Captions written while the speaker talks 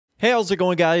Hey, how's it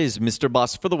going, guys? Mr.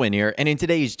 Boss for the win here, and in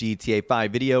today's GTA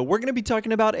 5 video, we're going to be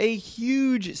talking about a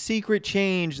huge secret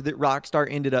change that Rockstar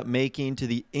ended up making to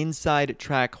the inside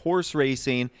track horse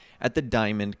racing at the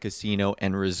Diamond Casino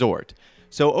and Resort.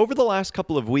 So over the last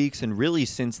couple of weeks, and really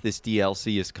since this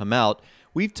DLC has come out,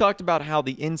 we've talked about how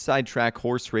the inside track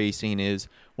horse racing is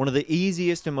one of the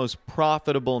easiest and most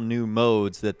profitable new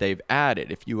modes that they've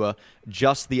added. If you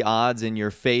adjust the odds in your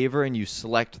favor and you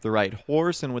select the right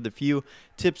horse, and with a few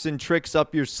tips and tricks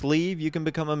up your sleeve, you can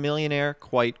become a millionaire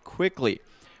quite quickly.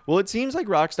 Well, it seems like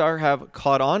Rockstar have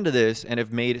caught on to this and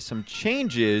have made some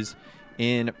changes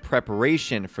in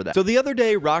preparation for that. So the other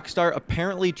day, Rockstar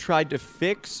apparently tried to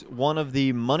fix one of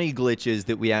the money glitches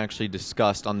that we actually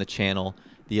discussed on the channel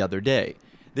the other day.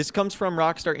 This comes from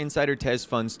Rockstar Insider Tez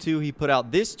Funds 2. He put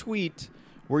out this tweet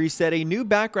where he said a new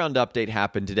background update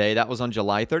happened today. That was on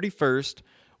July 31st,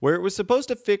 where it was supposed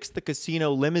to fix the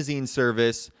casino limousine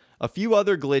service, a few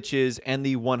other glitches, and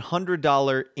the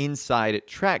 $100 inside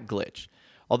track glitch.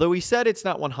 Although he said it's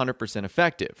not 100%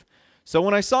 effective. So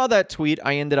when I saw that tweet,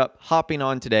 I ended up hopping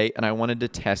on today and I wanted to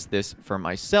test this for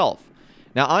myself.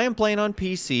 Now, I am playing on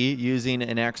PC using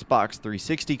an Xbox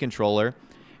 360 controller,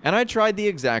 and I tried the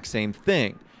exact same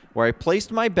thing, where I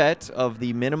placed my bet of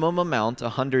the minimum amount,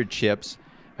 100 chips,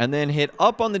 and then hit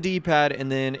up on the D-pad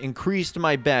and then increased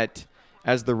my bet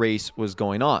as the race was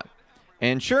going on.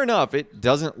 And sure enough, it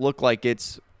doesn't look like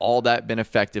it's all that been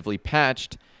effectively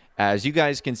patched. As you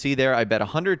guys can see there, I bet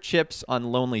 100 chips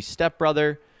on Lonely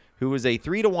Stepbrother, who was a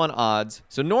 3-to-1 odds.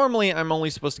 So normally I'm only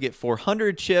supposed to get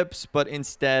 400 chips, but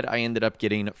instead I ended up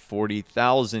getting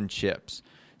 40,000 chips.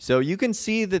 So you can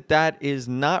see that that is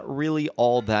not really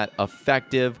all that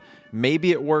effective.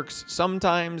 Maybe it works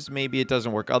sometimes, maybe it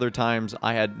doesn't work other times.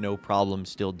 I had no problem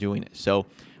still doing it. So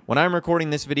when I'm recording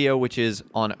this video, which is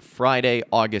on Friday,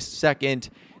 August 2nd,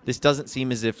 this doesn't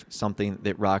seem as if something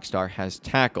that Rockstar has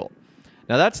tackled.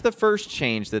 Now, that's the first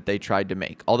change that they tried to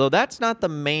make, although that's not the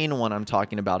main one I'm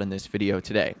talking about in this video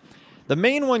today. The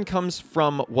main one comes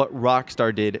from what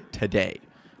Rockstar did today,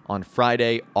 on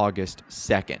Friday, August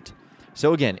 2nd.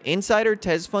 So again, Insider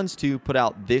Tez Funds 2 put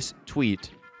out this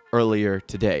tweet earlier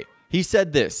today. He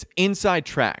said this: inside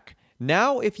track.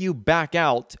 Now, if you back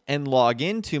out and log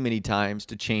in too many times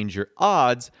to change your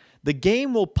odds, the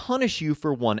game will punish you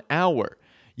for 1 hour.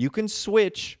 You can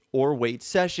switch or wait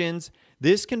sessions.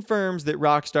 This confirms that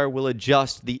Rockstar will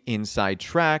adjust the inside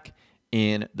track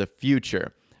in the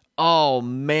future. Oh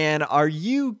man, are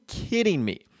you kidding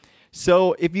me?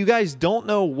 So if you guys don't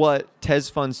know what Tez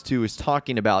Funds 2 is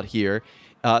talking about here,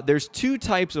 there's two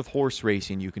types of horse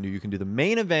racing you can do. You can do the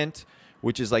main event,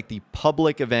 which is like the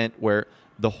public event where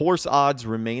the horse odds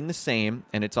remain the same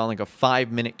and it's on like a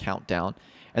 5-minute countdown.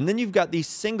 And then you've got these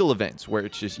single events where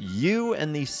it's just you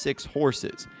and these 6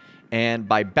 horses. And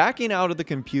by backing out of the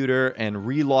computer and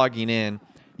re-logging in,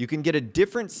 you can get a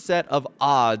different set of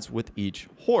odds with each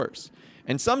horse.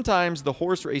 And sometimes the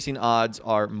horse racing odds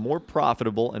are more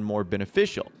profitable and more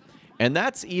beneficial. And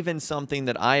that's even something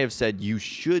that I have said you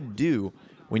should do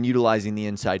when utilizing the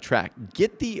inside track.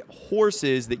 Get the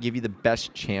horses that give you the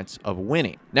best chance of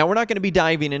winning. Now, we're not going to be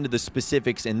diving into the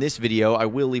specifics in this video. I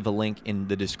will leave a link in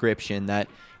the description that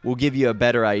will give you a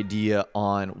better idea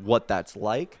on what that's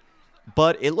like.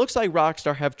 But it looks like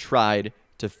Rockstar have tried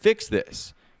to fix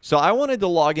this. So I wanted to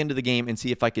log into the game and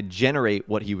see if I could generate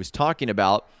what he was talking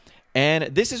about.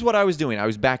 And this is what I was doing. I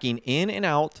was backing in and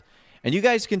out. And you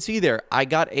guys can see there, I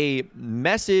got a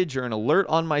message or an alert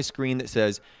on my screen that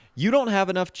says, you don't have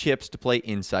enough chips to play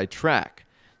inside track.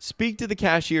 Speak to the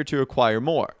cashier to acquire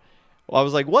more. Well, I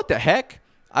was like, what the heck?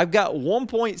 I've got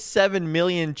 1.7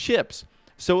 million chips.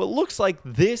 So it looks like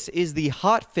this is the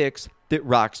hot fix that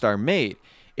Rockstar made.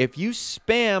 If you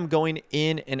spam going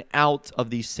in and out of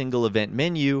the single event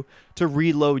menu to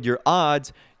reload your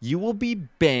odds, you will be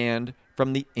banned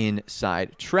from the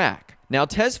inside track. Now,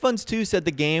 Tez Funds 2 said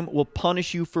the game will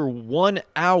punish you for 1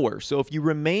 hour. So if you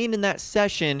remain in that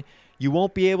session, you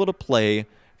won't be able to play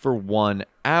for 1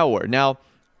 hour. Now,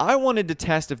 I wanted to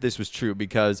test if this was true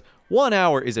because 1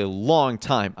 hour is a long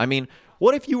time. I mean,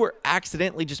 what if you were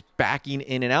accidentally just backing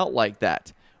in and out like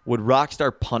that? Would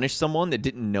Rockstar punish someone that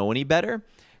didn't know any better?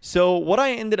 So what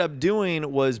I ended up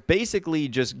doing was basically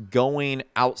just going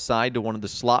outside to one of the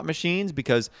slot machines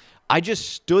because I just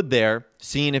stood there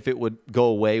seeing if it would go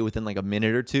away within like a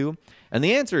minute or two. And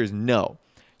the answer is no.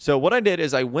 So what I did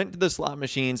is I went to the slot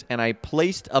machines and I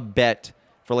placed a bet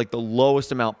for like the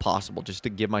lowest amount possible just to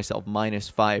give myself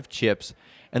 -5 chips.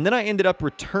 And then I ended up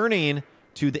returning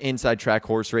to the inside track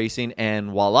horse racing and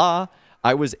voila,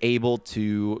 I was able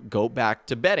to go back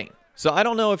to betting. So I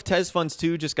don't know if Tez Funds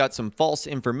 2 just got some false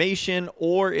information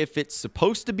or if it's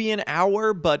supposed to be an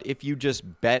hour, but if you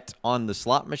just bet on the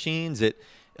slot machines, it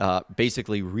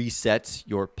basically resets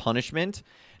your punishment.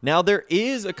 Now, there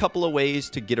is a couple of ways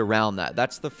to get around that.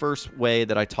 That's the first way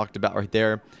that I talked about right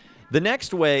there. The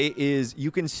next way is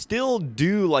you can still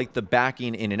do like the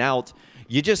backing in and out.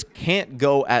 You just can't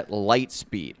go at light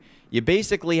speed. You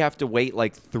basically have to wait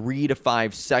like 3 to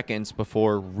 5 seconds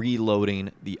before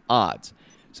reloading the odds.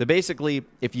 So basically,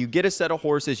 if you get a set of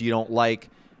horses you don't like,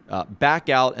 back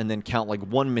out and then count like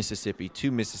 1 Mississippi, 2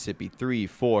 Mississippi, 3,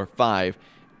 4, 5,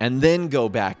 and then go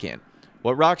back in.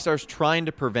 What Rockstar's trying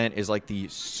to prevent is like the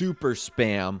super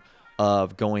spam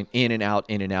of going in and out,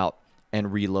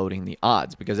 and reloading the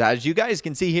odds. Because as you guys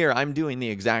can see here, I'm doing the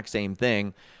exact same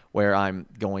thing where I'm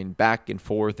going back and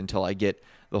forth until I get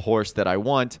the horse that I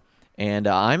want, and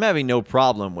I'm having no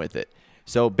problem with it.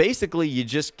 So basically, you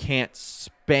just can't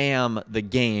spam the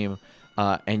game,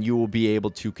 and you will be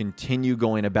able to continue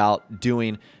going about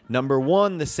doing, number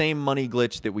one, the same money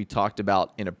glitch that we talked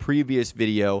about in a previous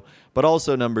video, but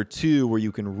also number two, where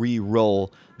you can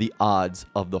re-roll the odds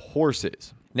of the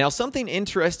horses. Now, something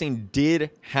interesting did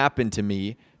happen to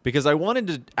me because I wanted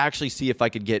to actually see if I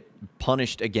could get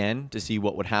punished again to see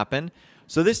what would happen.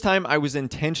 So this time I was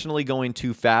intentionally going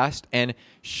too fast, and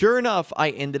sure enough,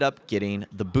 I ended up getting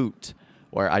the boot,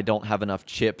 where I don't have enough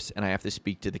chips and I have to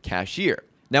speak to the cashier.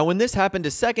 Now, when this happened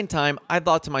a second time, I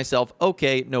thought to myself,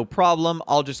 okay, no problem.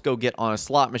 I'll just go get on a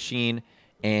slot machine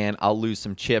and I'll lose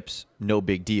some chips. No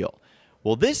big deal.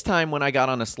 Well, this time when I got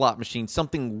on a slot machine,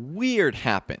 something weird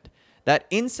happened. That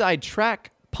inside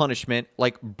track punishment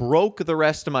like broke the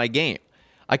rest of my game.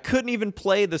 I couldn't even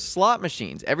play the slot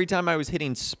machines. Every time I was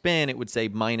hitting spin, it would say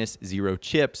 -0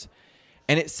 chips.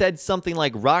 And it said something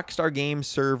like Rockstar Games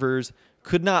servers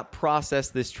could not process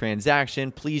this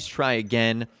transaction. Please try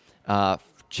again.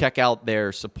 Check out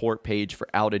their support page for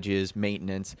outages,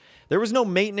 maintenance. There was no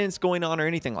maintenance going on or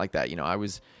anything like that. You know, I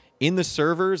was in the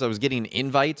servers. I was getting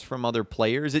invites from other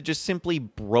players. It just simply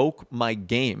broke my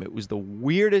game. It was the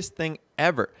weirdest thing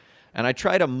ever. And I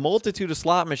tried a multitude of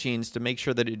slot machines to make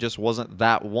sure that it just wasn't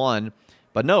that one.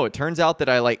 But no, it turns out that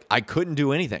I couldn't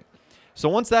do anything. So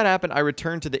once that happened, I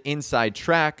returned to the inside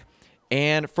track.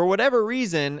 And for whatever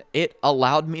reason, it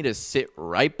allowed me to sit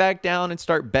right back down and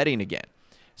start betting again.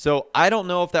 So I don't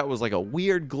know if that was like a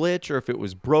weird glitch or if it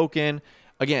was broken.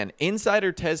 Again,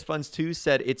 Insider Tez Funds 2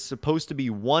 said it's supposed to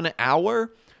be 1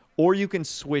 hour, or you can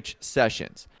switch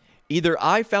sessions. Either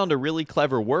I found a really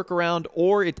clever workaround,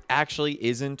 or it actually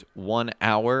isn't 1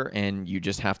 hour and you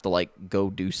just have to like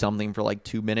go do something for like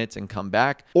 2 minutes and come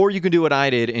back. Or you can do what I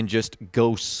did and just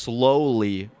go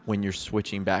slowly when you're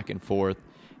switching back and forth,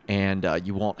 and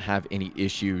you won't have any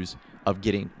issues of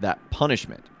getting that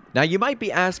punishment. Now, you might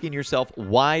be asking yourself,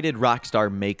 why did Rockstar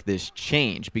make this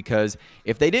change? Because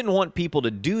if they didn't want people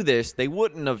to do this, they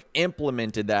wouldn't have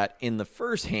implemented that in the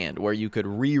first hand, where you could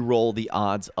re-roll the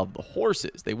odds of the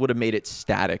horses. They would have made it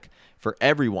static for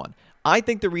everyone. I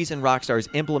think the reason Rockstar has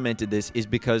implemented this is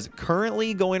because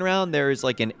currently going around, there is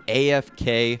like an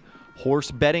AFK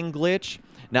horse betting glitch.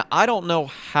 Now, I don't know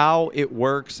how it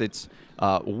works. It's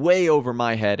way over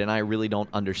my head, and I really don't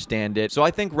understand it. So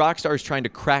I think Rockstar is trying to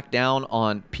crack down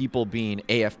on people being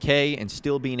AFK and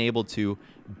still being able to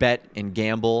bet and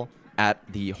gamble at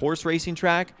the horse racing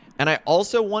track. And I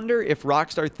also wonder if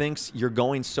Rockstar thinks you're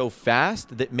going so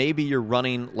fast that maybe you're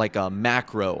running like a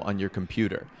macro on your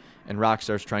computer, and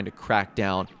Rockstar's trying to crack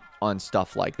down on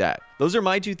stuff like that. Those are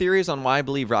my two theories on why I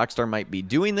believe Rockstar might be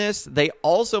doing this. They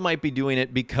also might be doing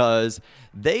it because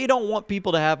they don't want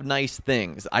people to have nice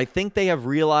things. I think they have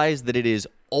realized that it is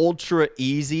ultra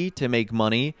easy to make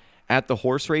money at the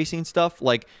horse racing stuff.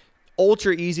 Like,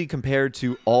 ultra easy compared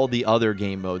to all the other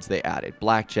game modes they added.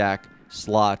 Blackjack,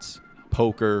 slots,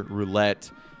 poker,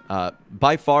 roulette.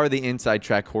 By far, the inside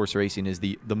track horse racing is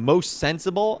the most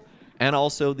sensible and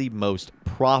also the most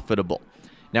profitable.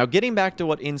 Now, getting back to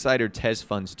what Insider Tez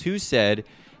Funds 2 said,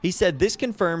 he said this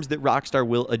confirms that Rockstar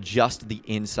will adjust the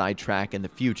inside track in the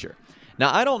future.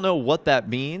 Now, I don't know what that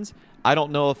means. I don't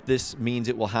know if this means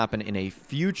it will happen in a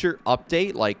future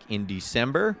update, like in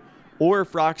December, or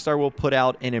if Rockstar will put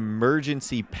out an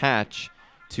emergency patch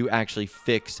to actually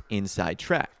fix inside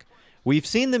track. We've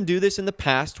seen them do this in the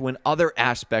past when other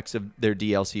aspects of their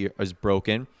DLC is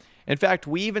broken. In fact,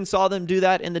 we even saw them do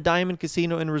that in the Diamond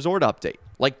Casino and Resort update.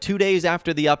 Like 2 days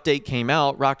after the update came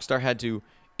out, Rockstar had to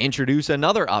introduce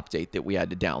another update that we had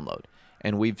to download.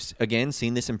 And we've, again,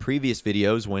 seen this in previous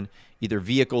videos when either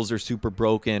vehicles are super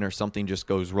broken or something just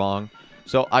goes wrong.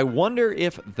 So I wonder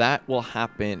if that will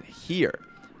happen here.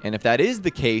 And if that is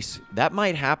the case, that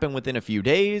might happen within a few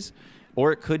days.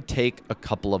 or it could take a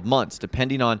couple of months,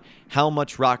 depending on how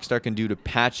much Rockstar can do to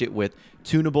patch it with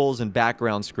tunables and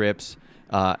background scripts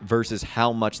versus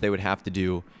how much they would have to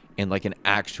do in like an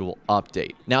actual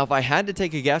update. Now, if I had to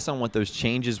take a guess on what those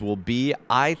changes will be,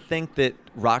 I think that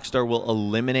Rockstar will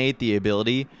eliminate the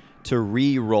ability to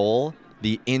re-roll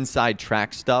the inside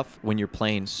track stuff when you're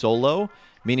playing solo,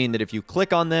 meaning that if you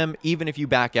click on them, even if you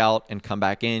back out and come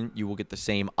back in, you will get the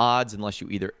same odds unless you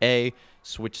either A,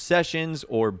 switch sessions,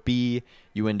 or B,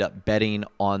 you end up betting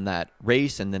on that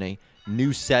race and then a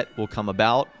new set will come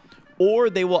about, or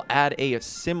they will add a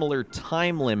similar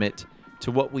time limit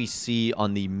to what we see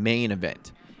on the main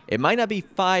event. It might not be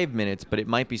 5 minutes, but it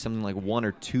might be something like 1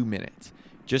 or 2 minutes,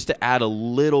 just to add a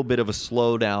little bit of a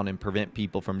slowdown and prevent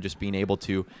people from just being able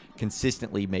to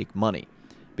consistently make money.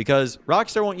 Because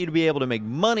Rockstar want you to be able to make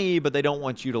money, but they don't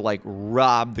want you to like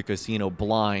rob the casino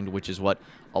blind, which is what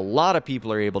a lot of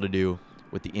people are able to do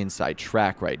with the inside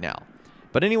track right now.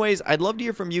 But anyways, I'd love to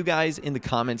hear from you guys in the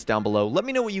comments down below. Let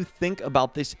me know what you think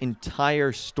about this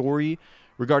entire story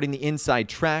regarding the inside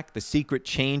track, the secret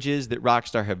changes that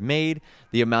Rockstar have made,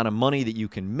 the amount of money that you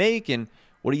can make, and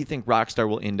what do you think Rockstar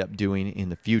will end up doing in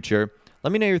the future?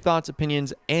 Let me know your thoughts,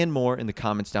 opinions, and more in the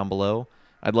comments down below.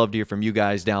 I'd love to hear from you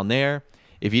guys down there.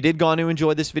 If you did go on to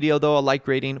enjoy this video, though, a like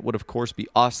rating would, of course, be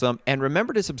awesome. And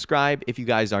remember to subscribe if you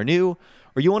guys are new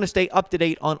or you want to stay up to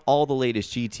date on all the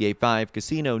latest GTA 5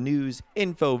 casino news,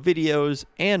 info, videos,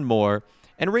 and more.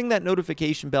 And ring that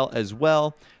notification bell as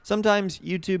well. Sometimes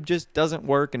YouTube just doesn't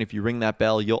work, and if you ring that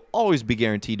bell, you'll always be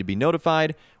guaranteed to be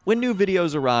notified when new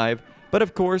videos arrive. But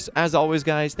of course, as always,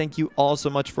 guys, thank you all so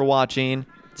much for watching.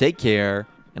 Take care,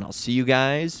 and I'll see you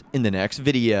guys in the next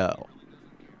video.